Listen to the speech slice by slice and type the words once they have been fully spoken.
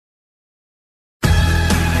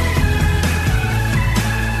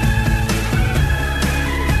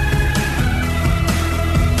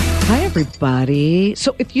everybody.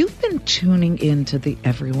 So if you've been tuning into the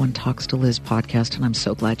Everyone Talks to Liz podcast, and I'm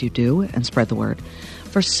so glad you do, and spread the word,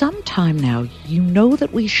 for some time now, you know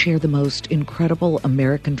that we share the most incredible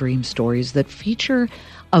American dream stories that feature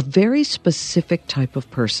a very specific type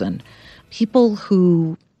of person. People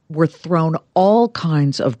who were thrown all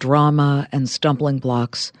kinds of drama and stumbling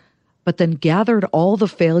blocks, but then gathered all the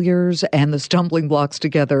failures and the stumbling blocks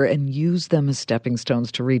together and used them as stepping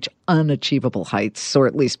stones to reach unachievable heights, or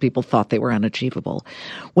at least people thought they were unachievable.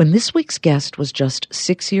 When this week's guest was just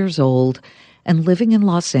 6 years old and living in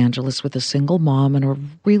Los Angeles with a single mom and a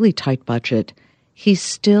really tight budget, he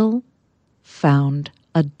still found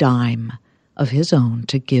a dime of his own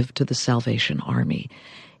to give to the Salvation Army.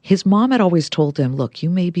 His mom had always told him, look, you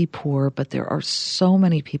may be poor, but there are so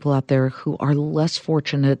many people out there who are less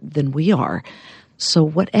fortunate than we are. So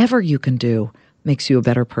whatever you can do makes you a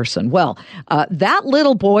better person. Well, that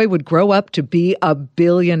little boy would grow up to be a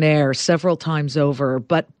billionaire several times over.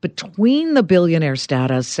 But between the billionaire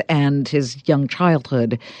status and his young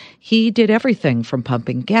childhood, he did everything from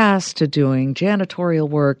pumping gas to doing janitorial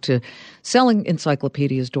work to selling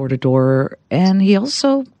encyclopedias door to door. And he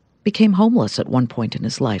also became homeless at one point in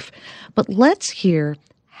his life. But let's hear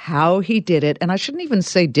how he did it. And I shouldn't even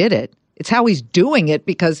say did it. It's how he's doing it,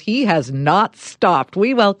 because he has not stopped.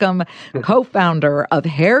 We welcome co-founder of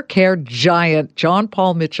hair care giant John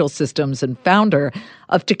Paul Mitchell Systems and founder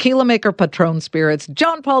of tequila maker Patrón Spirits,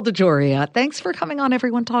 John Paul DeJoria. Thanks for coming on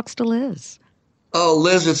Everyone Talks to Liz. Oh,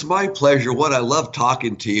 Liz, it's my pleasure. I love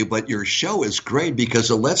talking to you, but your show is great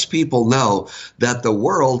because it lets people know that the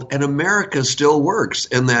world and America still works,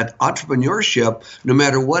 and that entrepreneurship, no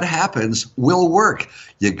matter what happens, will work.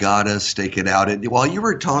 You got to stake it out. And while you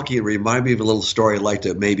were talking, it reminded me of a little story I'd like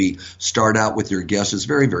to maybe start out with your guests. It's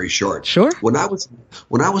very, very short. Sure. When I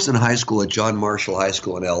was in high school at John Marshall High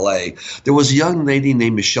School in L.A., there was a young lady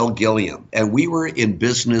named Michelle Gilliam, and we were in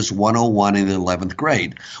Business 101 in the 11th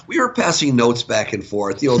grade. We were passing notes back and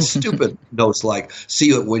forth, stupid notes like, see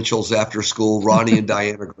you at Winchell's after school, Ronnie and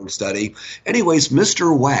Diane are going to study. Anyways,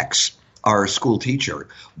 Mr. Wax, our school teacher,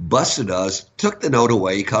 busted us, took the note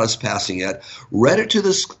away, he caught us passing it, read it to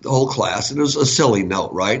the whole class, and it was a silly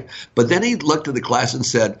note, right? But then he looked at the class and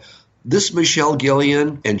said, this Michelle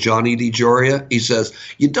Gillian and Johnny DeJoria, he says,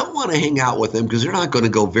 you don't want to hang out with them because they're not going to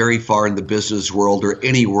go very far in the business world or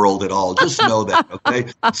any world at all. Just know that,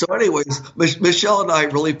 okay? So anyways, Michelle and I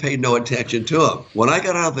really paid no attention to him. When I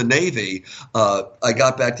got out of the Navy, I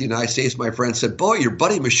got back to the United States. My friend said, boy, your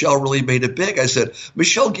buddy Michelle really made it big. I said,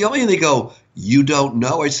 Michelle Gillian? They go, you don't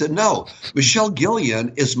know? I said, no. Michelle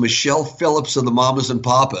Gillian is Michelle Phillips of the Mamas and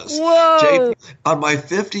Papas. Whoa! On my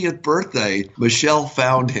 50th birthday, Michelle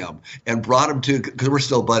found him and brought him to, because we're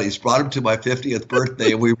still buddies, brought him to my 50th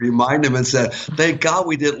birthday, and we reminded him and said, thank God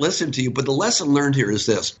we didn't listen to you. But the lesson learned here is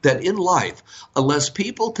this, that in life, unless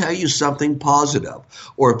people tell you something positive,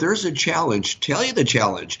 or if there's a challenge, tell you the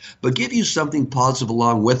challenge, but give you something positive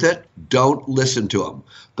along with it, don't listen to them.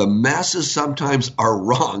 The masses sometimes are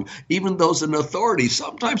wrong. Even those in authority,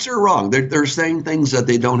 sometimes they're wrong. They're saying things that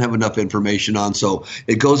they don't have enough information on. So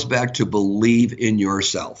it goes back to believe in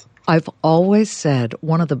yourself. I've always said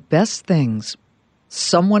one of the best things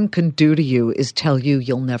someone can do to you is tell you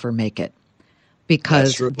you'll never make it.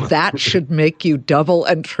 Because that should make you double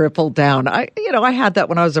and triple down. I had that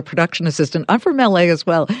when I was a production assistant. I'm from LA as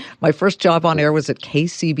well. My first job on air was at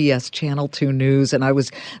KCBS Channel 2 News, and I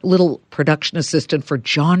was a little production assistant for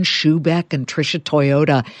John Schubeck and Trisha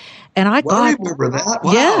Toyota. And I remember that.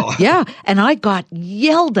 Wow. Yeah. And I got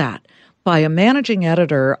yelled at by a managing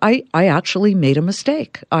editor. I actually made a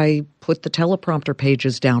mistake. I put the teleprompter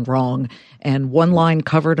pages down wrong, and one line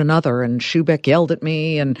covered another, and Schubeck yelled at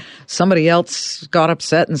me, and somebody else got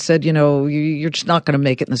upset and said, you're just not going to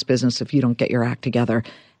make it in this business if you don't get your act together.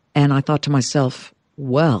 And I thought to myself,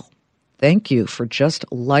 well, thank you for just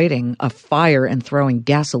lighting a fire and throwing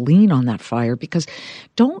gasoline on that fire, because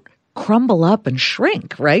don't crumble up and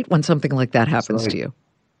shrink, right, when something like that happens to you.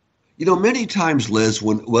 Many times, Liz,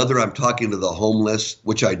 whether I'm talking to the homeless,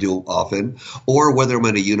 which I do often, or whether I'm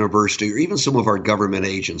at a university or even some of our government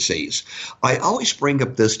agencies, I always bring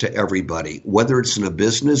up this to everybody, whether it's in a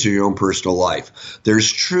business or your own personal life.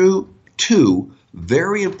 There's two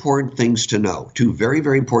very important things to know, two very,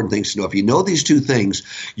 very important things to know. If you know these two things,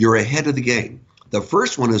 you're ahead of the game. The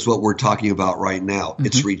first one is what we're talking about right now. Mm-hmm.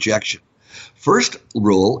 It's rejection. First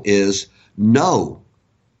rule is no.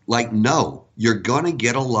 Like no. You're going to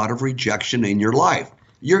get a lot of rejection in your life.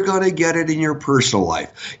 You're going to get it in your personal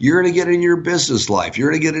life. You're going to get it in your business life.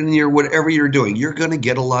 You're going to get it in your whatever you're doing. You're going to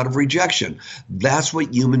get a lot of rejection. That's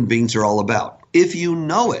what human beings are all about. If you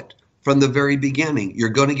know it, from the very beginning. You're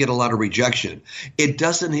going to get a lot of rejection. It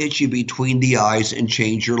doesn't hit you between the eyes and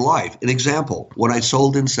change your life. An example, when I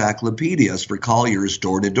sold encyclopedias for Colliers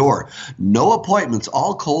door to door, no appointments,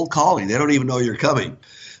 all cold calling. They don't even know you're coming.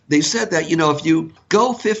 They said that, if you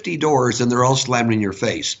go 50 doors and they're all slammed in your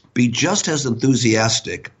face, be just as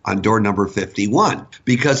enthusiastic on door number 51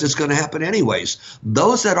 because it's going to happen anyways.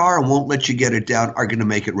 Those that are and won't let you get it down are going to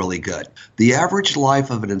make it really good. The average life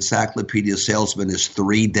of an encyclopedia salesman is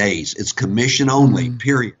 3 days. It's commission only,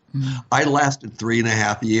 period. I lasted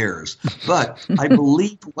 3.5 years, but I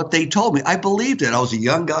believed what they told me. I believed it. I was a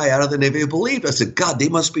young guy out of the Navy. I believed. I said, God, they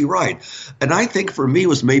must be right. And I think for me it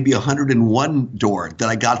was maybe 101 door that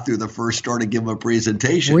I got through the first door to give a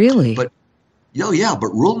presentation. Really? But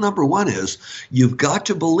but rule number one is you've got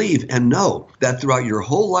to believe and know that throughout your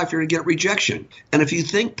whole life you're going to get rejection. And if you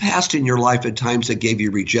think past in your life at times that gave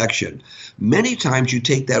you rejection, many times you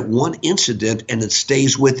take that one incident and it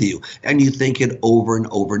stays with you and you think it over and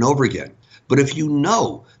over and over again. But if you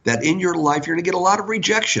know that in your life you're going to get a lot of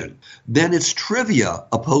rejection, then it's trivia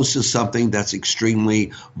opposed to something that's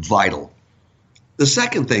extremely vital. The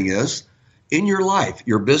second thing is, in your life,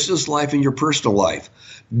 your business life and your personal life,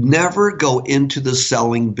 never go into the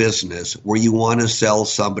selling business where you want to sell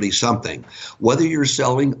somebody something. Whether you're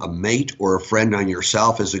selling a mate or a friend on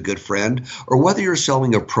yourself as a good friend, or whether you're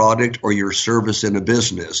selling a product or your service in a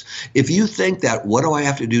business. If you think that, what do I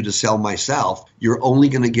have to do to sell myself? You're only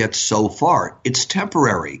going to get so far. It's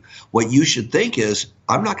temporary. What you should think is,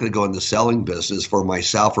 I'm not going to go in the selling business for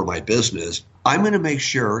myself or my business. I'm going to make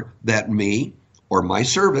sure that me or my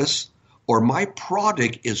service or my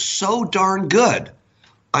product is so darn good,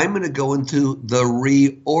 I'm going to go into the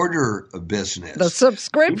reorder business. The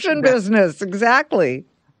subscription business, exactly.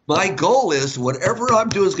 My goal is whatever I'm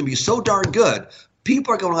doing is going to be so darn good,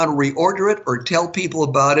 people are going to want to reorder it or tell people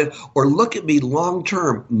about it or look at me long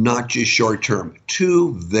term, not just short term.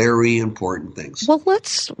 Two very important things. Well,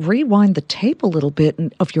 let's rewind the tape a little bit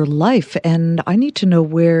of your life. And I need to know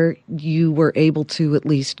where you were able to at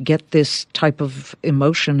least get this type of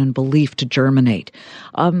emotion and belief to germinate.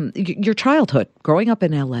 Your childhood, growing up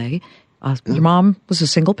in L.A., your mom was a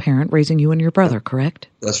single parent raising you and your brother, correct?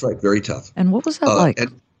 That's right. Very tough. And what was that like?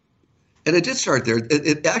 And it did start there.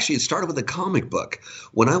 It started with a comic book.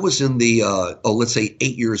 When I was in the, let's say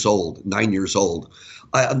 8 years old, 9 years old,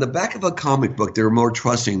 on the back of a comic book, they were more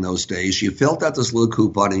trusting those days. You filled out this little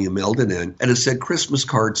coupon and you mailed it in, and it said Christmas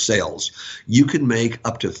card sales. You can make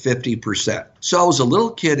up to 50%. So I was a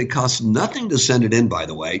little kid. It cost nothing to send it in, by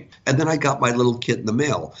the way. And then I got my little kit in the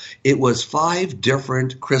mail. It was 5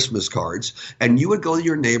 different Christmas cards. And you would go to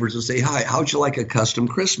your neighbors and say, hi, how'd you like a custom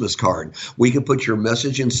Christmas card? We could put your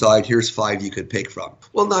message inside. Here's 5 you could pick from.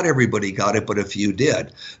 Well, not everybody got it, but a few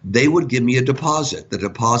did. They would give me a deposit. The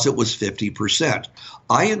deposit was 50%.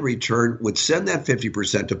 I, in return, would send that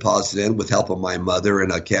 50% deposit in with help of my mother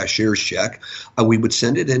and a cashier's check. We would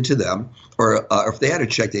send it in to them, or if they had a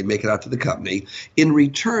check, they'd make it out to the company. In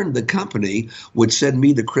return, the company would send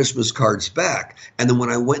me the Christmas cards back. And then when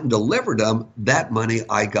I went and delivered them, that money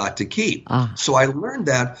I got to keep. So I learned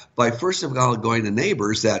that by first of all going to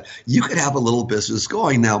neighbors that you could have a little business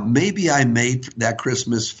going. Now, maybe I made that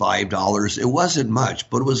Christmas $5. It wasn't much,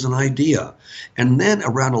 but it was an idea. And then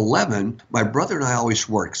around 11, my brother and I always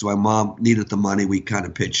worked. So my mom needed the money. We kind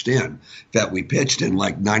of pitched in. In fact, we pitched in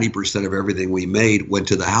like 90% of everything we made went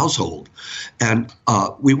to the household. And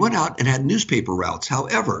we went out and had newspaper routes.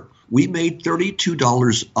 However, we made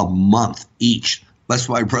 $32 a month each. That's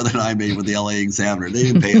what my brother and I made with the LA Examiner. They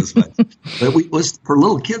didn't pay us much. But for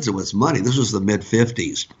little kids, it was money. This was the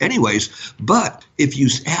mid-50s. Anyways, but if you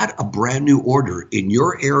had a brand new order in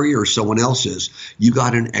your area or someone else's, you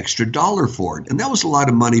got an extra $1 for it. And that was a lot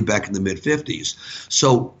of money back in the mid-50s.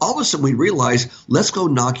 So all of a sudden we realized, let's go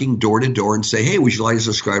knocking door to door and say, hey, would you like to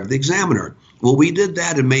subscribe to the Examiner? Well, we did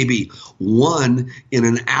that, and maybe one in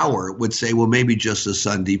an hour would say, well, maybe just a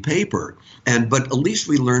Sunday paper. But at least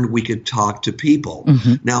we learned we could talk to people.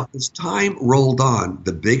 Now, as time rolled on,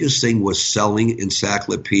 the biggest thing was selling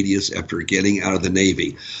encyclopedias after getting out of the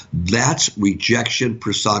Navy. That's rejection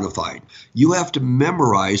personified. You have to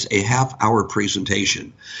memorize a half-hour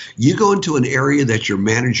presentation. You go into an area that your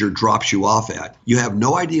manager drops you off at. You have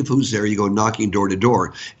no idea of who's there. You go knocking door to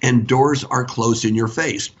door, and doors are closed in your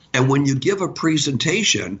face. And when you give a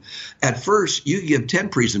presentation, at first you give 10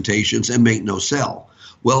 presentations and make no sale.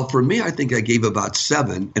 Well, for me, I think I gave about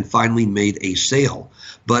 7 and finally made a sale.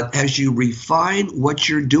 But as you refine what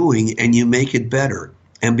you're doing and you make it better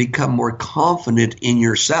and become more confident in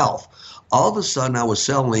yourself, all of a sudden I was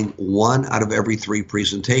selling 1 out of every 3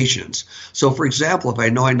 presentations. So, for example, if I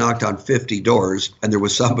know I knocked on 50 doors and there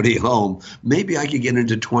was somebody home, maybe I could get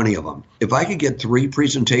into 20 of them. If I could get 3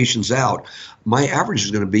 presentations out, my average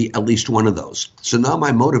is going to be at least 1 of those. So now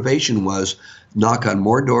my motivation was knock on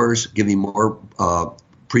more doors, giving more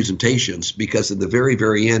presentations, because at the very,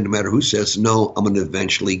 very end, no matter who says no, I'm going to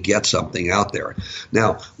eventually get something out there.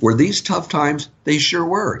 Now, were these tough times? They sure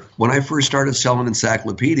were. When I first started selling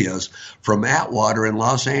encyclopedias from Atwater in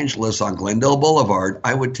Los Angeles on Glendale Boulevard,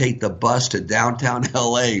 I would take the bus to downtown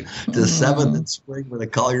LA to 7th and Spring where the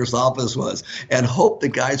Collier's office was and hope the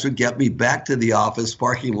guys would get me back to the office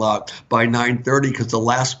parking lot by 9:30 because the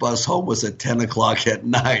last bus home was at 10 o'clock at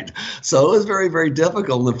night. So it was very, very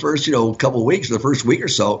difficult. In the first, couple of weeks, the first week or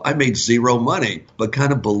so, I made zero money, but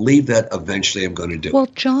kind of believed that eventually I'm going to do it. Well,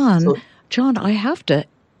 John, I have to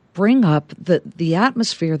bring up the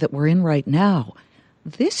atmosphere that we're in right now.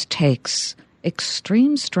 This takes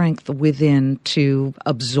extreme strength within to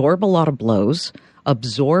absorb a lot of blows,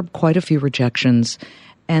 absorb quite a few rejections,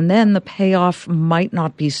 and then the payoff might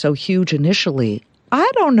not be so huge initially.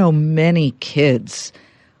 I don't know many kids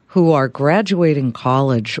who are graduating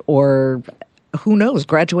college or, who knows,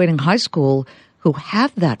 graduating high school who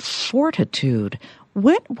have that fortitude.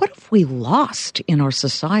 What have we lost in our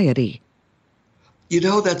society?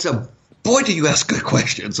 That's boy, do you ask good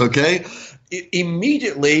questions, okay?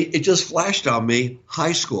 Immediately, it just flashed on me,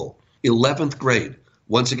 high school, 11th grade.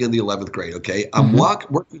 Once again, the 11th grade, okay? I'm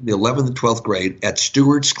working the 11th and 12th grade at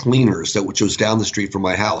Stewart's Cleaners, which was down the street from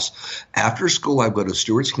my house. After school, I go to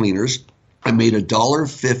Stewart's Cleaners. I made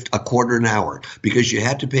 $1.50 a quarter an hour because you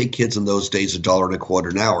had to pay kids in those days $1 a quarter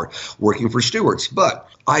an hour working for Stewart's. But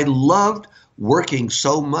I loved working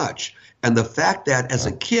so much. And the fact that as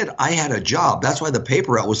a kid, I had a job, that's why the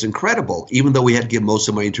paper route was incredible. Even though we had to give most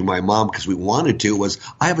of the money to my mom because we wanted to, was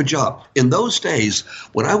I have a job. In those days,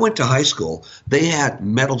 when I went to high school, they had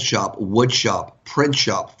metal shop, wood shop, print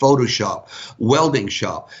shop, photo shop, welding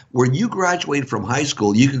shop. Where you graduated from high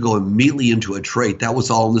school, you could go immediately into a trade. That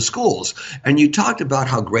was all in the schools. And you talked about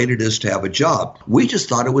how great it is to have a job. We just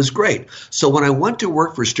thought it was great. So when I went to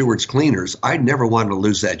work for Stewart's Cleaners, I never wanted to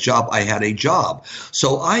lose that job. I had a job.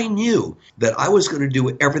 So I knew that I was going to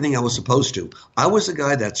do everything I was supposed to. I was the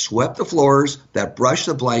guy that swept the floors, that brushed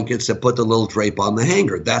the blankets, that put the little drape on the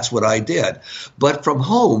hanger. That's what I did. But from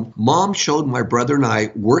home, Mom showed my brother and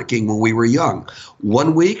I working when we were young.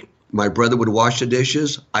 One week, my brother would wash the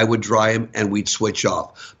dishes, I would dry them, and we'd switch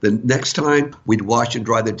off. The next time, we'd wash and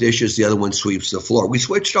dry the dishes, the other one sweeps the floor. We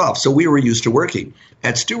switched off, so we were used to working.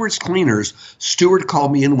 At Stewart's Cleaners, Stewart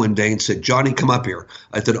called me in one day and said, "Johnny, come up here."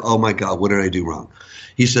 I said, "Oh my God, what did I do wrong?"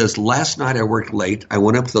 He says, "Last night I worked late. I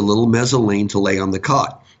went up to the little mezzanine to lay on the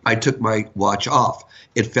cot. I took my watch off.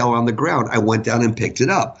 It fell on the ground. I went down and picked it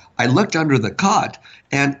up. I looked under the cot,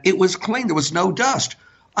 and it was clean. There was no dust.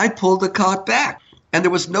 I pulled the cot back. And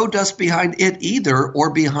there was no dust behind it either,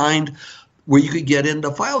 or behind where you could get in the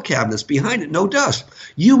file cabinets. Behind it, no dust.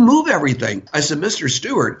 You move everything." I said, "Mr.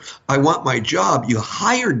 Stewart, I want my job. You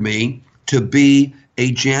hired me to be a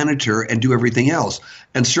janitor and do everything else.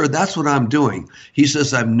 And sir, that's what I'm doing." He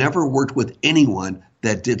says, "I've never worked with anyone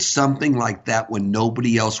that did something like that when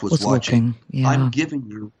nobody else was watching. Yeah. I'm giving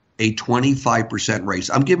you a 25%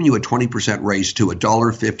 raise. I'm giving you a 20% raise to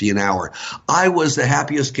 $1.50 an hour." I was the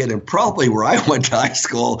happiest kid, and probably where I went to high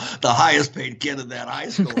school, the highest paid kid in that high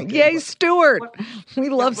school. Okay? Yay, Stewart. We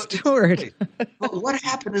love Stewart. But what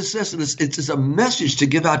happened is this, and it's a message to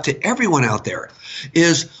give out to everyone out there,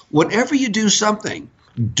 is whenever you do something,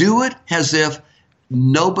 do it as if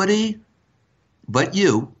nobody but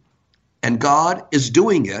you and God is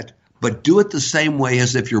doing it, but do it the same way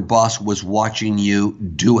as if your boss was watching you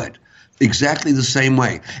do it. Exactly the same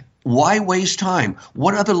way. Why waste time?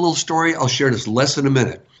 One other little story I'll share this less than a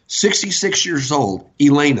minute. 66 years old,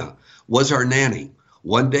 Elena, was our nanny.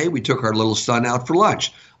 One day we took our little son out for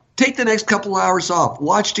lunch. Take the next couple hours off.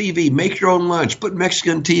 Watch TV. Make your own lunch. Put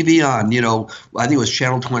Mexican TV on. I think it was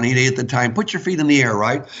Channel 28 at the time. Put your feet in the air,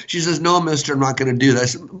 right? She says, "No, mister, I'm not going to do that." I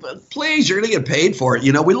said, "But please, you're going to get paid for it.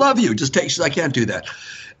 We love you. Just take." She says, "I can't do that."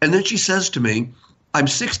 And then she says to me, "I'm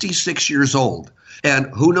 66 years old, and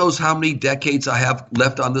who knows how many decades I have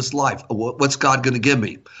left on this life. What's God going to give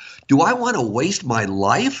me? Do I want to waste my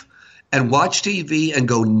life and watch TV and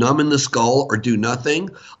go numb in the skull or do nothing?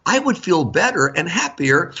 I would feel better and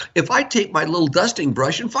happier if I take my little dusting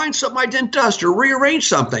brush and find something I didn't dust or rearrange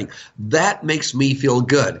something. That makes me feel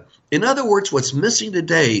good." In other words, what's missing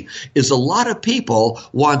today is a lot of people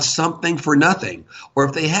want something for nothing. Or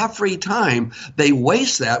if they have free time, they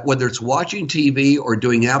waste that, whether it's watching TV or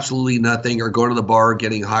doing absolutely nothing or going to the bar or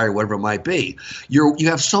getting high or whatever it might be. You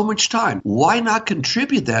have so much time. Why not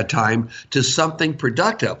contribute that time to something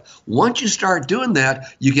productive? Once you start doing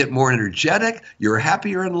that, you get more energetic, you're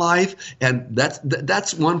happier in life. And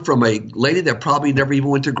that's one from a lady that probably never even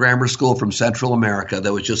went to grammar school from Central America.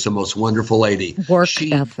 That was just the most wonderful lady. Work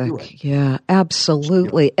ethic. Yeah,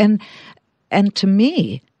 absolutely. And to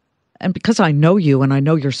me, and because I know you and I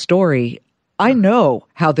know your story, I know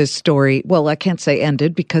how this story, well, I can't say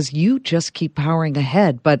ended because you just keep powering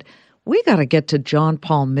ahead, but we got to get to John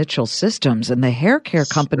Paul Mitchell Systems and the hair care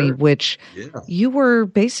company, which you were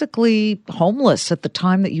basically homeless at the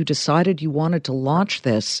time that you decided you wanted to launch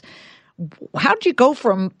this. How did you go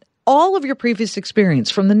from all of your previous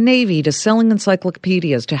experience, from the Navy to selling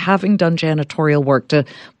encyclopedias to having done janitorial work to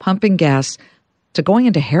pumping gas to going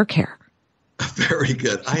into hair care? Very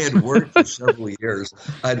good. I had worked for several years.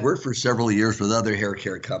 I'd worked for several years with other hair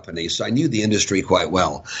care companies, so I knew the industry quite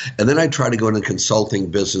well. And then I tried to go into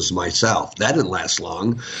consulting business myself. That didn't last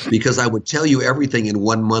long because I would tell you everything in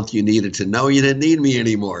 1 month you needed to know. You didn't need me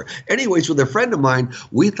anymore. Anyways, with a friend of mine,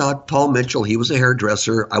 we thought Paul Mitchell, he was a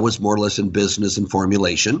hairdresser. I was more or less in business and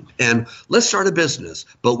formulation. And let's start a business.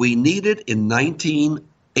 But we needed in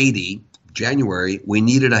 1980, January, we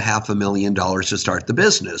needed $500,000 to start the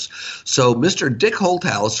business. So Mr. Dick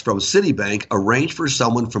Holthouse from Citibank arranged for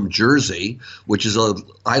someone from Jersey, which is an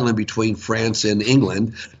island between France and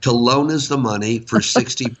England, to loan us the money for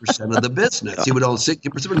 60% of the business. He would own 60%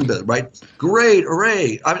 of the business, right? Great,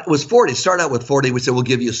 hooray. It was 40. Started out with 40. We said, we'll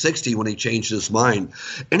give you 60 when he changed his mind.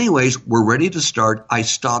 Anyways, we're ready to start. I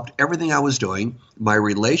stopped everything I was doing. My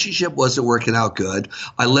relationship wasn't working out good.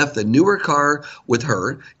 I left the newer car with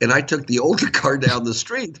her, and I took the older car down the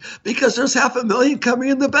street because there's $500,000 coming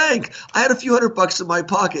in the bank. I had a few $100 in my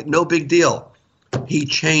pocket. No big deal. He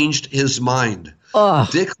changed his mind.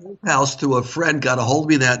 Dick Holthouse, through a friend, got a hold of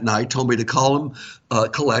me that night, told me to call him,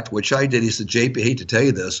 collect, which I did. He said, JP, I hate to tell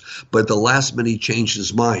you this, but at the last minute he changed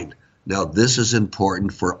his mind. Now, this is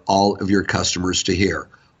important for all of your customers to hear.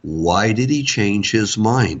 Why did he change his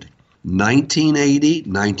mind? 1980,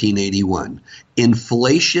 1981.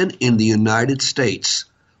 Inflation in the United States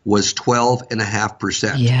was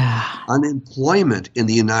 12.5%. Yeah. Unemployment in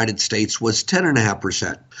the United States was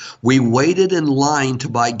 10.5%. We waited in line to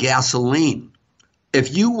buy gasoline.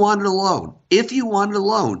 If you wanted a loan,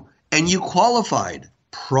 and you qualified,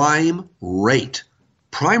 prime rate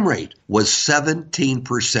was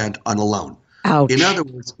 17% on a loan. Ouch. In other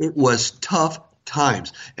words, it was tough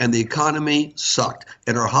times, and the economy sucked,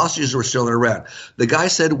 and our hostages were still in Iran. The guy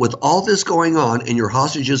said, with all this going on and your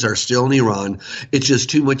hostages are still in Iran, it's just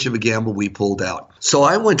too much of a gamble. We pulled out. So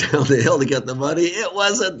I went down the hill to get the money. It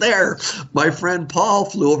wasn't there. My friend Paul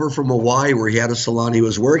flew over from Hawaii where he had a salon he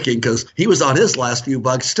was working because he was on his last few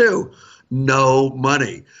bucks too. No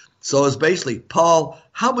money. So it's basically, Paul,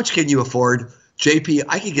 how much can you afford? JP,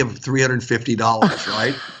 I can give him $350,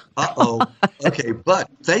 right? Okay, but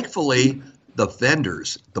thankfully, the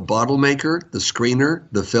vendors, the bottle maker, the screener,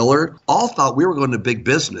 the filler, all thought we were going to big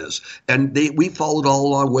business. And we followed all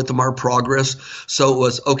along with them, our progress. So it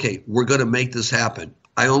was, okay, we're going to make this happen.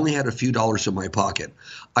 I only had a few dollars in my pocket.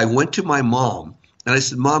 I went to my mom and I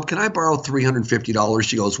said, Mom, can I borrow $350?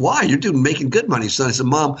 She goes, why? You're making good money, son. I said,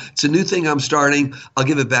 Mom, it's a new thing I'm starting. I'll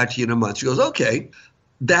give it back to you in a month. She goes, okay.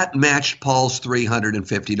 That matched Paul's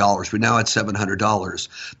 $350. We're now at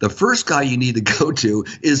 $700. The first guy you need to go to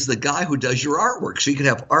is the guy who does your artwork. So you can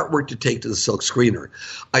have artwork to take to the silk screener.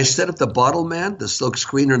 I set up the bottle man, the silk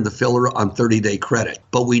screener, and the filler on 30-day credit.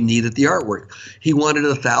 But we needed the artwork. He wanted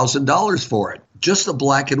 $1,000 for it. Just the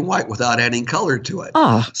black and white without adding color to it.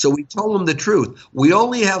 So we told him the truth. We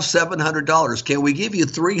only have $700. Can we give you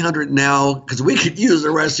 $300 now? Because we could use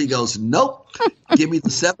the rest. He goes, nope. Give me the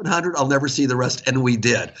 $700. I'll never see the rest. And we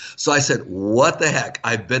did. So I said, what the heck?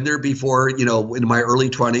 I've been there before, in my early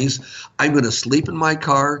 20s. I'm going to sleep in my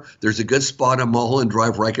car. There's a good spot on Mulholland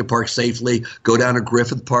Drive where I can park safely. Go down to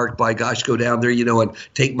Griffith Park. By gosh, go down there, and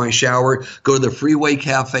take my shower. Go to the Freeway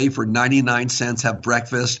Cafe for 99 cents. Have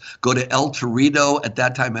breakfast. Go to El Torito. At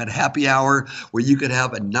that time, at happy hour, where you could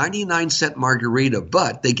have a 99-cent margarita.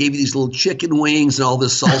 But they gave you these little chicken wings and all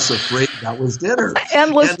this salsa free. That was dinner.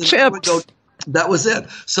 Endless chips. That was it.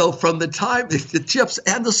 So from the time the chips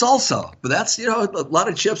and the salsa, but that's, a lot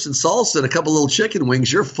of chips and salsa and a couple little chicken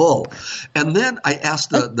wings, you're full. And then I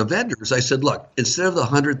asked the vendors, I said, look, instead of the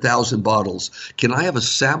 100,000 bottles, can I have a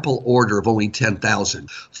sample order of only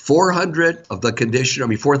 10,000? 400 of the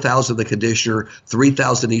conditioner, 4,000 of the conditioner,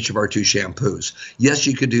 3,000 each of our 2 shampoos. Yes,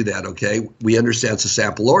 you could do that, okay? We understand it's a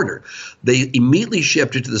sample order. They immediately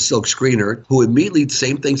shipped it to the silk screener, who immediately,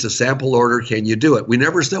 same thing's a sample order, can you do it? We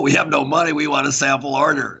never said we have no money, we want a sample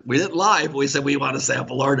order. We didn't lie, but we said we want a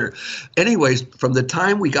sample order. Anyways, from the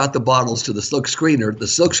time we got the bottles to the silk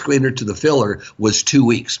screener to the filler was 2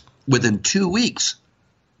 weeks. Within 2 weeks,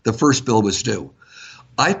 the first bill was due.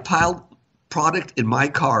 I piled product in my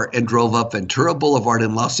car and drove up Ventura Boulevard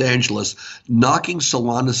in Los Angeles, knocking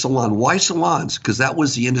salon to salon. Why salons? Because that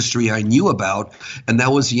was the industry I knew about, and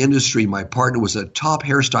that was the industry my partner was a top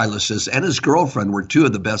hairstylist, and his girlfriend were 2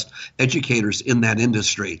 of the best educators in that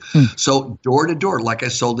industry. So door to door, like I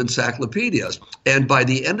sold encyclopedias. And by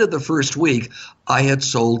the end of the first week, I had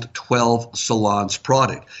sold 12 salons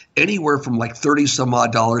product, anywhere from like 30 some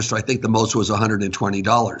odd dollars to I think the most was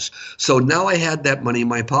 $120. So now I had that money in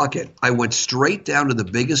my pocket. I went straight down to the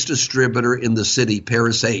biggest distributor in the city,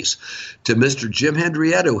 Paris Ace, to Mr. Jim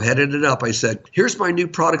Hendrietta, who headed it up. I said, here's my new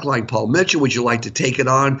product line, Paul Mitchell. Would you like to take it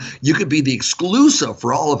on? You could be the exclusive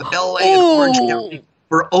for all of LA and Orange County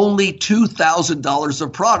for only $2,000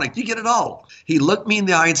 of product. You get it all. He looked me in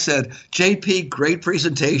the eye and said, JP, great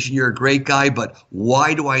presentation. You're a great guy, but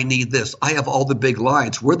why do I need this? I have all the big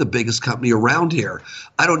lines. We're the biggest company around here.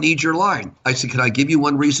 I don't need your line. I said, can I give you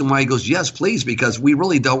one reason why? He goes, yes, please, because we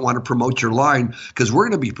really don't want to promote your line because we're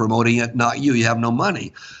going to be promoting it, not you. You have no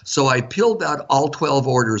money. So I peeled out all 12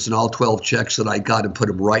 orders and all 12 checks that I got and put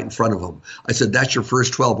them right in front of him. I said, that's your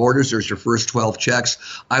first 12 orders. There's your first 12 checks.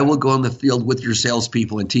 I will go in the field with your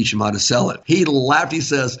salespeople and teach them how to sell it. He laughed. He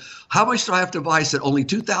says, how much do I have to buy? I said, only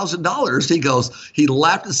 $2,000. He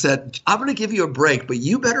laughed and said, I'm going to give you a break, but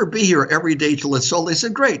you better be here every day till it's sold. They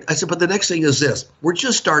said, great. I said, but the next thing is this. We're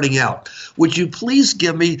just starting out. Would you please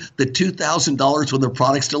give me the $2,000 when the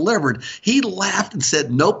product's delivered? He laughed and said,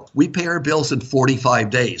 nope, we pay our bills in 45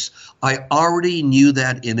 days. I already knew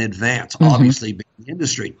that in advance, obviously being in the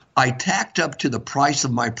industry. I tacked up to the price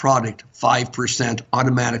of my product 5%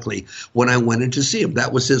 automatically when I went in to see him.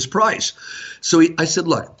 That was his price. So I said,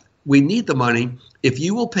 look, we need the money. If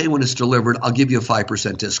you will pay when it's delivered, I'll give you a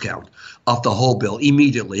 5% discount off the whole bill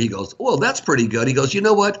immediately. He goes, well, that's pretty good. He goes, you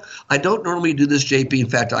know what? I don't normally do this, JP. In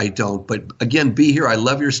fact, I don't. But again, be here. I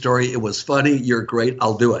love your story. It was funny. You're great.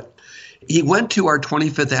 I'll do it. He went to our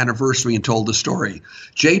 25th anniversary and told the story.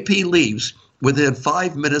 JP leaves. Within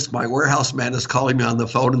 5 minutes, my warehouse man is calling me on the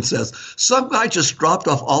phone and says, some guy just dropped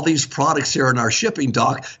off all these products here in our shipping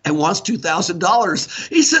dock and wants $2,000.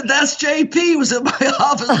 He said, that's JP. He was in my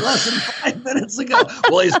office less than 5 minutes ago.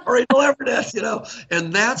 Well, he's already delivered it,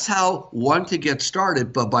 And that's how one could get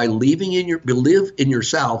started. But by believe in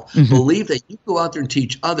yourself, believe that you go out there and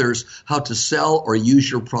teach others how to sell or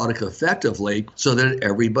use your product effectively so that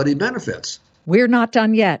everybody benefits. We're not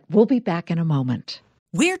done yet. We'll be back in a moment.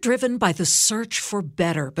 We're driven by the search for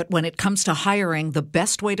better, but when it comes to hiring, the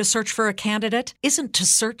best way to search for a candidate isn't to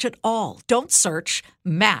search at all. Don't search,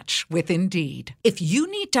 match with Indeed. If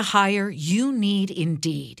you need to hire, you need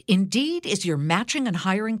Indeed. Indeed is your matching and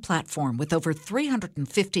hiring platform with over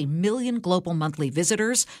 350 million global monthly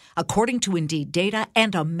visitors, according to Indeed data,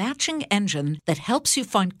 and a matching engine that helps you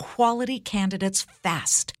find quality candidates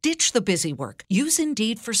fast. Ditch the busy work. Use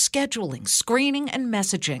Indeed for scheduling, screening, and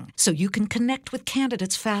messaging so you can connect with candidates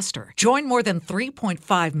faster. Join more than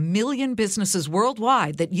 3.5 million businesses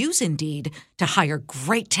worldwide that use Indeed to hire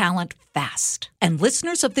great talent fast. And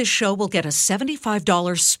listeners of this show will get a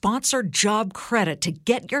 $75 sponsored job credit to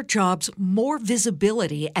get your jobs more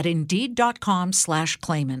visibility at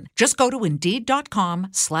Indeed.com/Clayman. Just go to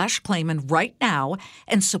Indeed.com/Clayman right now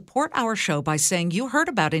and support our show by saying you heard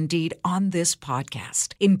about Indeed on this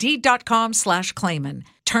podcast. Indeed.com/Clayman.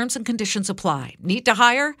 Terms and conditions apply. Need to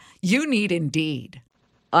hire? You need Indeed.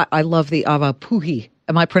 I love the avapuhi.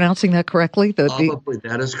 Am I pronouncing that correctly?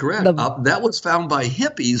 That is correct. That was found by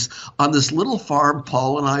hippies on this little farm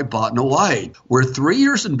Paul and I bought in Hawaii. We're 3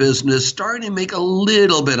 years in business, starting to make a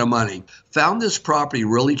little bit of money. Found this property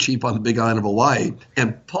really cheap on the big island of Hawaii.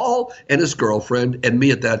 And Paul and his girlfriend, and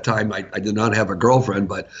me at that time, I did not have a girlfriend,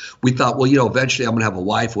 but we thought, well, eventually I'm going to have a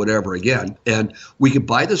wife, whatever, again. And we could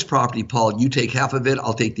buy this property, Paul. You take half of it.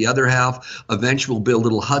 I'll take the other half. Eventually we'll build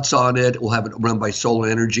little huts on it. We'll have it run by solar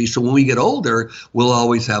energy. So when we get older, we'll all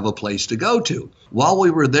always have a place to go to. While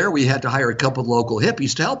we were there, we had to hire a couple of local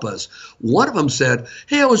hippies to help us. One of them said,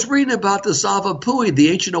 hey, I was reading about the Sava Pui the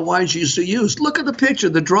ancient Hawaiians used to use. Look at the picture,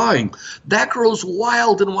 the drawing. That grows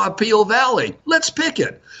wild in Waipio Valley. Let's pick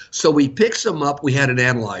it. So we picked some up. We had it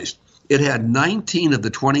analyzed. It had 19 of the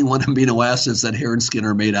 21 amino acids that hair and skin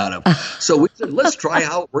are made out of. So we said, let's try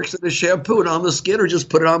how it works in the shampoo and on the skin, or just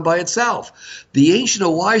put it on by itself. The ancient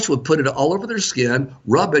Hawaiians would put it all over their skin,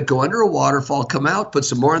 rub it, go under a waterfall, come out, put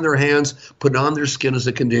some more in their hands, put it on their skin as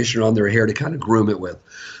a conditioner on their hair to kind of groom it with.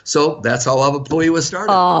 So that's how Avapui was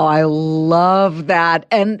started. Oh, I love that.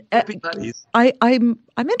 And I'm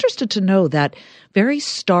interested to know that very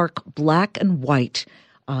stark black and white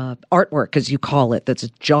artwork, as you call it, that's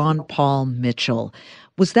John Paul Mitchell.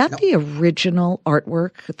 Was that the original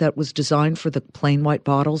artwork that was designed for the plain white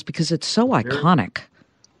bottles? Because it's so iconic.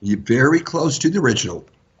 You're very close to the original.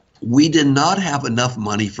 We did not have enough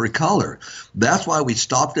money for color. That's why we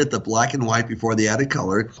stopped at the black and white before they added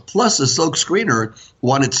color. Plus, the silk screener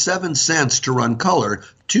wanted 7 cents to run color,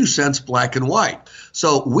 2 cents black and white.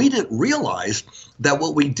 So we didn't realize that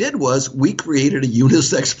what we did was we created a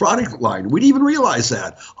unisex product line. We didn't even realize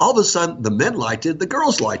that. All of a sudden, the men liked it, the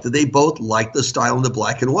girls liked it. They both liked the style in the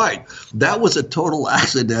black and white. That was a total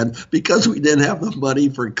accident because we didn't have the money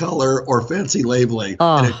for color or fancy labeling.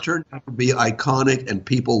 And it turned out to be iconic, and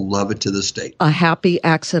people love it to this day. A happy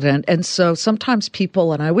accident. And so sometimes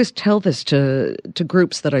people, and I always tell this to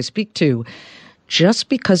groups that I speak to, just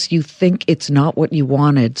because you think it's not what you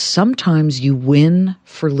wanted, sometimes you win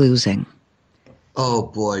for losing. Oh,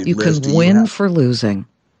 boy. You Liz, can win for losing.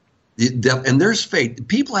 And there's fate.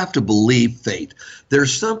 People have to believe fate.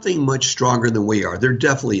 There's something much stronger than we are. There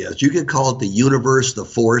definitely is. You can call it the universe, the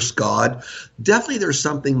force, God. Definitely there's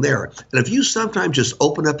something there. And if you sometimes just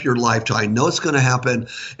open up your life to, I know it's going to happen,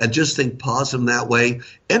 and just think positive in that way,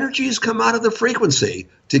 energies come out of the frequency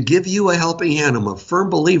to give you a helping hand. I'm a firm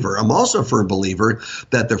believer. I'm also a firm believer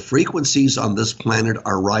that the frequencies on this planet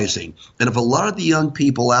are rising. And if a lot of the young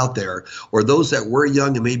people out there, or those that were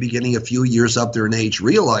young and maybe getting a few years up there in age,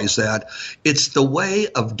 realize that it's the way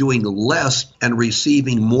of doing less and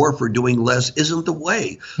receiving more for doing less isn't the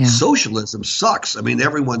way. Yeah. Socialism sucks. I mean,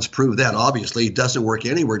 everyone's proved that. Obviously, it doesn't work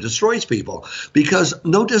anywhere. It destroys people. Because,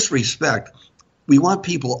 no disrespect, we want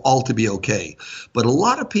people all to be okay. But a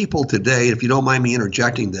lot of people today, if you don't mind me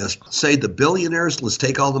interjecting this, say the billionaires, let's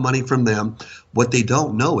take all the money from them. What they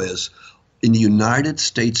don't know is, in the United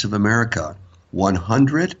States of America,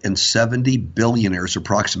 170 billionaires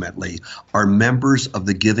approximately are members of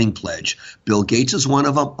the Giving Pledge. Bill Gates is one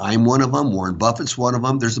of them. I'm one of them. Warren Buffett's one of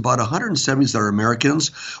them. There's about 170 that are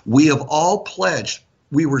Americans. We have all pledged.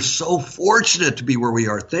 We were so fortunate to be where we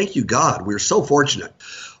are. Thank you, God. We're so fortunate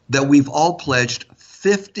that we've all pledged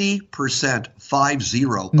 50%, 50,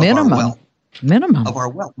 of our wealth. Minimum. Of our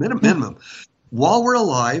wealth. Minimum. While we're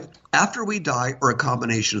alive, after we die, or a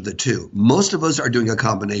combination of the two. Most of us are doing a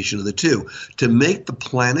combination of the two to make the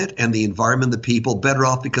planet and the environment, the people, better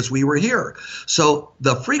off because we were here. So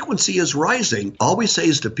the frequency is rising. All we say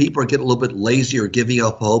is to people who are getting a little bit lazy or giving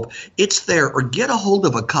up hope, it's there. Or get a hold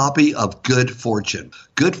of a copy of Good Fortune.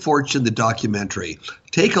 Good Fortune, the documentary.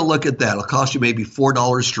 Take a look at that. It'll cost you maybe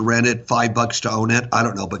 $4 to rent it, $5 to own it. I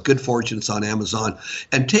don't know, but Good Fortune, it's on Amazon.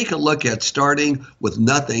 And take a look at starting with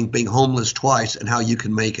nothing, being homeless twice, and how you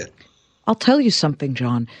can make it. I'll tell you something,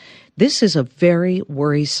 John. This is a very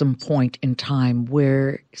worrisome point in time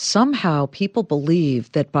where somehow people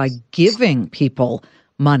believe that by giving people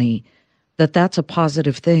money, that that's a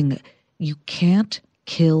positive thing. You can't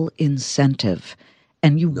kill incentive,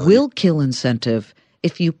 and you will kill incentive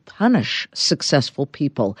if you punish successful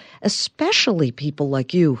people, especially people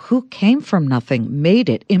like you who came from nothing, made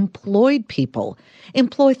it, employed people,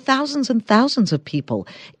 employ thousands and thousands of people.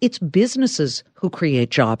 It's businesses who create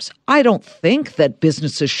jobs. I don't think that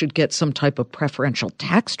businesses should get some type of preferential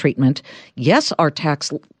tax treatment. Yes, our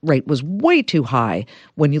tax rate was way too high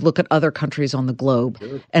when you look at other countries on the globe,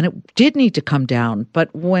 and it did need to come down.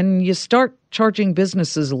 But when you start charging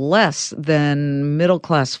businesses less than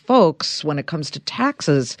middle-class folks when it comes to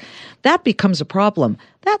taxes, that becomes a problem.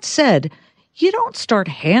 That said, you don't start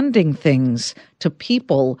handing things to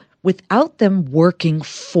people without them working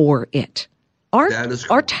for it.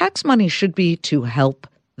 Our tax money should be to help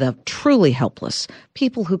the truly helpless,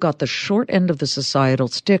 people who got the short end of the societal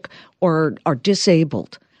stick or are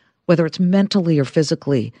disabled, whether it's mentally or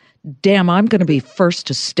physically. Damn, I'm going to be first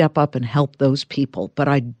to step up and help those people. But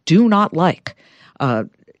I do not like,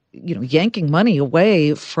 yanking money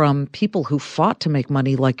away from people who fought to make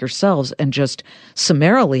money like yourselves and just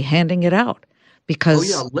summarily handing it out because,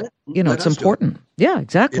 it's important. Yeah,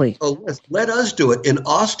 exactly. Let us do it. In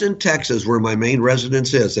Austin, Texas, where my main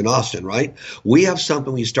residence is, in Austin, right? We have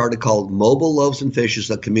something we started called Mobile Loaves and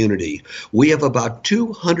Fishes, a community. We have about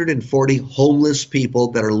 240 homeless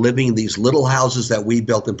people that are living in these little houses that we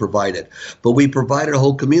built and provided. But we provided a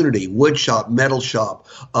whole community, wood shop, metal shop,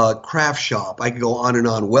 craft shop. I could go on and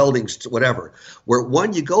on, welding, whatever. Where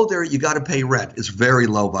one, you go there, you got to pay rent. It's very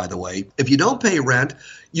low, by the way. If you don't pay rent,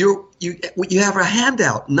 you have a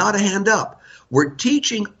handout, not a hand up. We're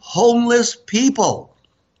teaching homeless people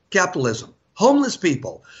capitalism. Homeless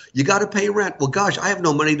people. You got to pay rent. Well, gosh, I have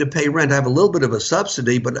no money to pay rent. I have a little bit of a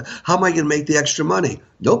subsidy, but how am I going to make the extra money?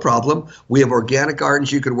 No problem. We have organic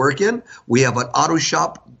gardens you could work in. We have an auto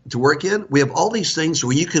shop to work in. We have all these things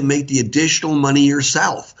where you can make the additional money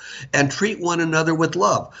yourself and treat one another with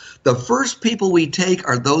love. The first people we take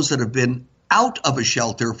are those that have been out of a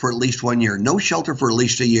shelter for at least 1 year, no shelter for at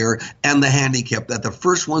least a year, and the handicapped. That the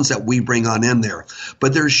first ones that we bring on in there.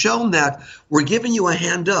 But they're shown that we're giving you a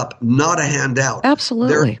hand up, not a handout.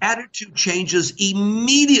 Absolutely. Their attitude changes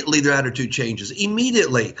immediately.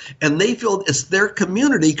 And they feel it's their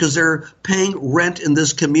community because they're paying rent in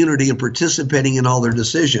this community and participating in all their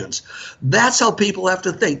decisions. That's how people have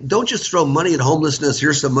to think. Don't just throw money at homelessness.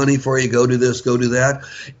 Here's some money for you. Go do this, go do that.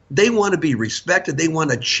 They want to be respected. They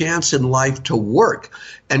want a chance in life to work,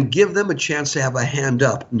 and give them a chance to have a hand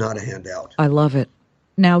up, not a handout. I love it.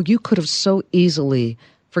 Now, you could have so easily,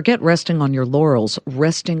 forget resting on your laurels,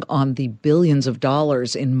 resting on the billions of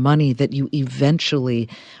dollars in money that you eventually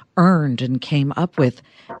earned and came up with.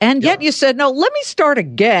 And yet you said, no, let me start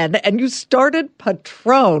again. And you started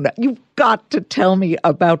Patrón. You've got to tell me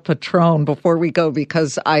about Patrón before we go,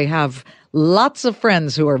 because I have lots of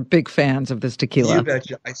friends who are big fans of this tequila. You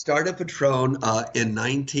betcha. I started Patrón in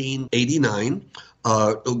 1989.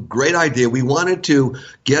 Great idea. We wanted to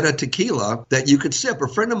get a tequila that you could sip. A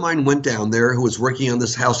friend of mine went down there who was working on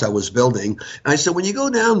this house I was building. And I said, when you go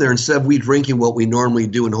down there, instead of we drinking what we normally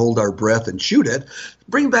do and hold our breath and shoot it,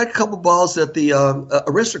 bring back a couple bottles that the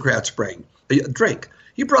aristocrats drink.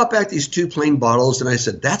 He brought back these 2 plain bottles, and I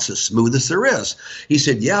said, that's the smoothest there is. He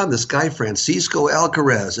said, yeah, and this guy, Francisco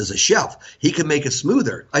Alcaraz, is a chef. He can make it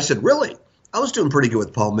smoother. I said, really? I was doing pretty good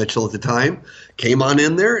with Paul Mitchell at the time. Came on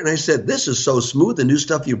in there, and I said, this is so smooth. The new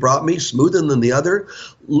stuff you brought me, smoother than the other.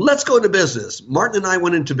 Let's go into business. Martin and I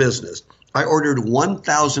went into business. I ordered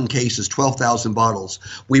 1,000 cases, 12,000 bottles.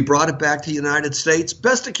 We brought it back to the United States.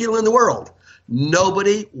 Best tequila in the world.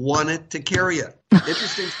 Nobody wanted to carry it.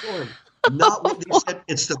 Interesting story. Not what they said.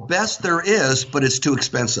 It's the best there is, but it's too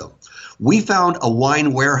expensive. We found a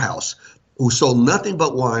wine warehouse who sold nothing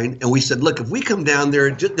but wine, and we said, look, if we come down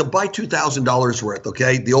there, just buy $2,000 worth,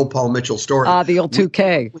 okay? The old Paul Mitchell store. The old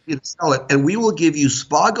 2K. We can sell it, and we will give you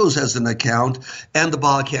Spagos as an account and the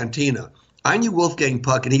Baja Cantina. I knew Wolfgang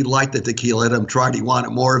Puck, and he liked the tequila, and I'm trying, he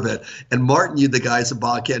wanted more of it. And Martin knew the guys at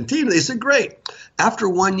Baja Cantina. They said, great. After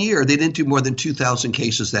 1 year, they didn't do more than 2,000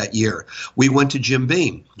 cases that year. We went to Jim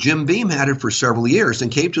Beam. Jim Beam had it for several years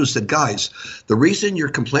and came to us and said, guys, the reason you're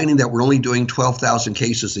complaining that we're only doing 12,000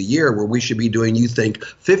 cases a year where we should be doing, you think,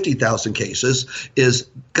 50,000 cases is,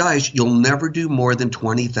 guys, you'll never do more than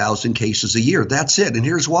 20,000 cases a year. That's it. And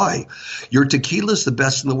here's why. Your tequila is the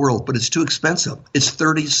best in the world, but it's too expensive. It's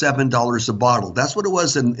 $37 a bottle. That's what it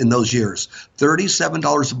was in those years.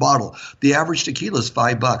 $37 a bottle. The average tequila is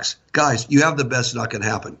 $5. Guys, you have the best, not going to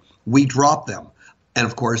happen. We dropped them. And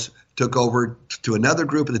of course, took over to another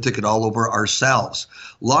group, and they took it all over ourselves.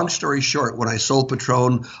 Long story short, when I sold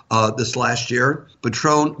Patrón this last year,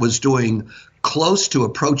 Patrón was doing close to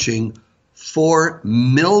approaching 4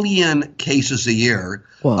 million cases a year,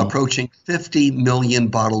 Wow. approaching 50 million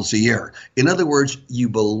bottles a year. In other words, you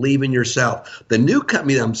believe in yourself. The new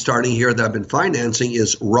company that I'm starting here that I've been financing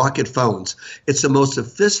is Rocket Phones. It's the most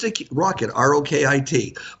sophisticated, Rocket,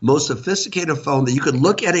 R-O-K-I-T, most sophisticated phone that you could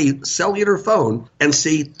look at a cellular phone and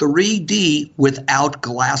see 3D without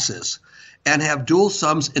glasses, and have dual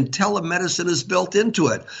SIMs, and telemedicine is built into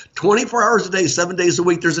it. 24 hours a day, 7 days a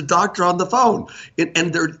week, there's a doctor on the phone.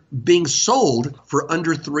 And they're being sold for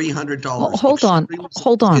under $300. Well, hold on.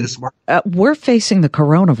 We're facing the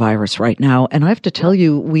coronavirus right now, and I have to tell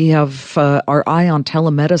you, we have our eye on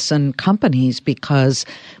telemedicine companies, because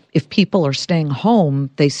if people are staying home,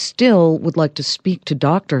 they still would like to speak to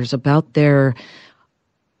doctors about their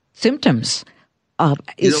symptoms.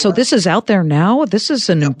 So this is out there now. This is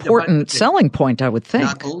an important selling point, I would think.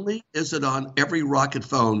 Not only is it on every Rocket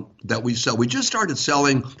phone that we sell, we just started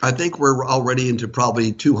selling, I think we're already into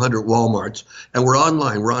probably 200 Walmarts, and we're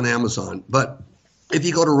online, we're on Amazon. But If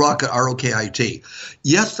you go to Rocket, ROKIT,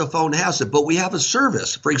 yes, the phone has it, but we have a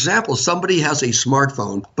service. For example, somebody has a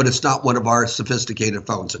smartphone, but it's not one of our sophisticated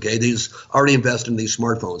phones, okay? These already invest in these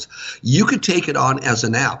smartphones. You could take it on as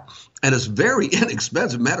an app, and it's very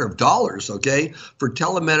inexpensive, matter of dollars, okay, for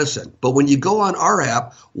telemedicine. But when you go on our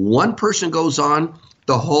app, one person goes on,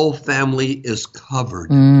 the whole family is covered.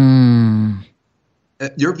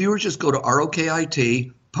 Your viewers just go to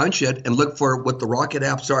ROKIT, punch it, and look for what the Rocket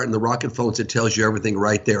apps are and the Rocket phones. It tells you everything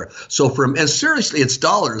right there. So and seriously, it's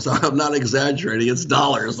dollars. I'm not exaggerating. It's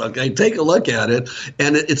dollars. Okay, take a look at it.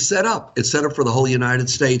 And it's set up. It's set up for the whole United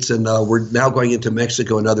States, and we're now going into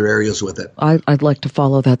Mexico and other areas with it. I'd like to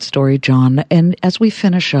follow that story, John. And as we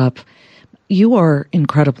finish up, you are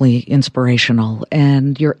incredibly inspirational,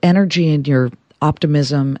 and your energy and your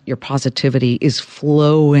optimism, your positivity is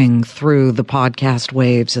flowing through the podcast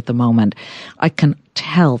waves at the moment. I can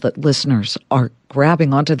tell that listeners are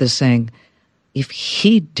grabbing onto this saying, if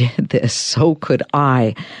he did this, so could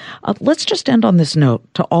I. Let's just end on this note.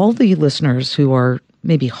 To all the listeners who are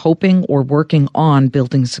maybe hoping or working on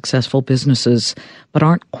building successful businesses, but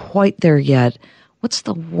aren't quite there yet, what's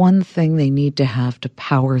the one thing they need to have to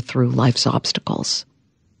power through life's obstacles?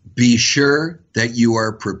 Be sure that you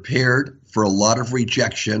are prepared for a lot of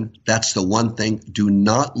rejection. That's the one thing. Do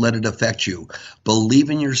not let it affect you. Believe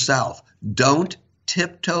in yourself. Don't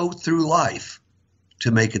tiptoe through life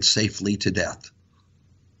to make it safely to death.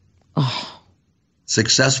 Oh.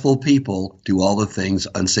 Successful people do all the things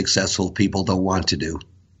unsuccessful people don't want to do.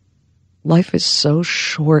 Life is so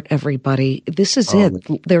short, everybody. This is it.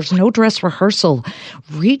 There's no dress rehearsal.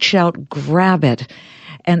 Reach out, grab it.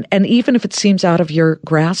 And even if it seems out of your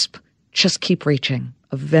grasp, just keep reaching.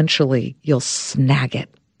 Eventually, you'll snag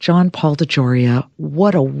it. John Paul DeJoria,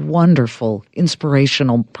 what a wonderful,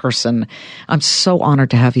 inspirational person. I'm so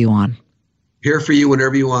honored to have you on. Here for you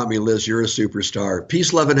whenever you want me, Liz. You're a superstar.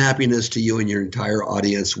 Peace, love, and happiness to you and your entire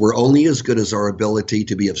audience. We're only as good as our ability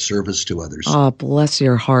to be of service to others. Oh, bless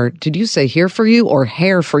your heart. Did you say here for you or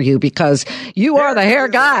hair for you? Because you are the hair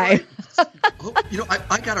guy.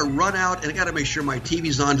 I got to run out and I got to make sure my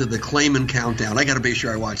TV's on to the Clayman countdown. I got to make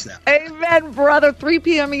sure I watch that. Amen, brother. 3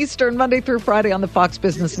 p.m. Eastern, Monday through Friday on the Fox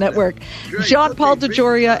Business Network. Great. John Paul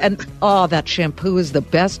DeJoria, and that shampoo is the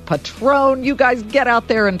best. Patrón. You guys get out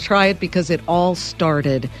there and try it because it all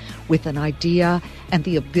started with an idea and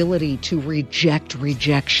the ability to reject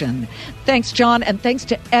rejection. Thanks, John, and thanks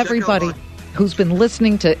to everybody who's been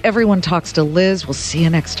listening to Everyone Talks to Liz. We'll see you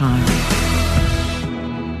next time.